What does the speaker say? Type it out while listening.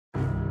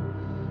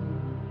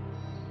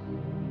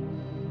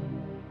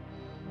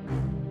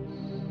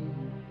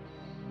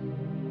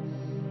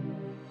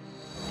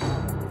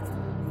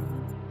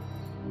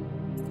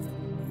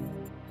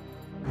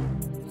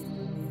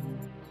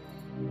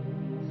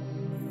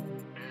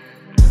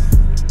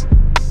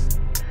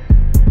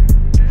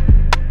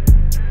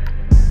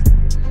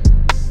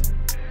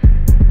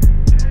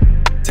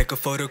take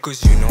a photo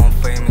cause you know I'm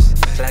famous.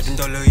 Sliding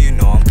dollar, you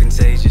know I'm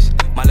contagious.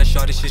 My little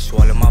shorty, she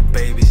swallow my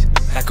babies.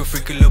 Like a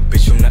freaky little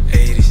bitch from the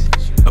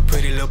 80s. A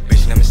pretty little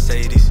bitch named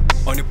Mercedes.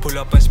 Only pull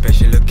up on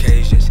special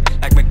occasions.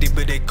 Like my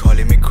deeper, they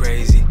calling me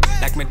crazy.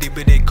 Like my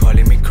deeper, they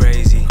calling me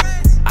crazy.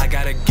 I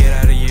gotta get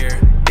out of here.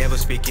 Devil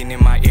speaking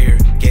in my ear.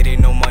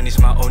 Getting no money's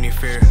my only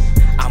fear.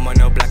 I'm on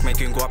the block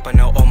making guapa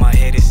now on my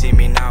head. They see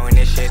me now and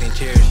they're shedding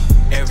tears.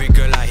 Every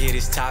girl I hit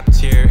is top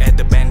tier. At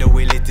the band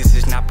we lit, this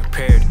is not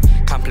prepared.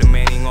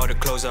 Complimenting all the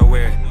clothes I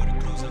wear.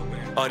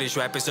 All these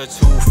rappers are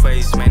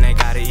two-faced, man, they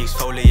gotta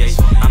exfoliate.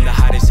 I'm the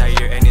hottest out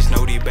here and it's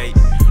no debate.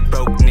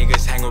 Broke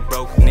niggas hang with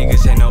broke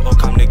niggas and they'll all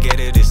come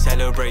together to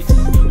celebrate.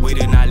 We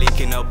do not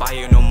link in a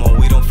bio no more,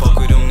 we don't fuck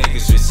with them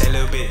niggas, just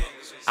celibate.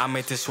 I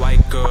met this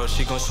white girl,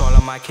 she gon' swallow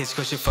my kids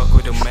cause she fuck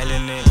with the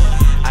melanin.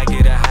 I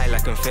get a high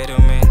like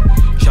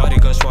amphetamine. Shorty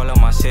gon' swallow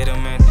my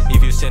sediment.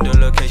 If you send a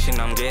location,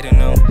 I'm getting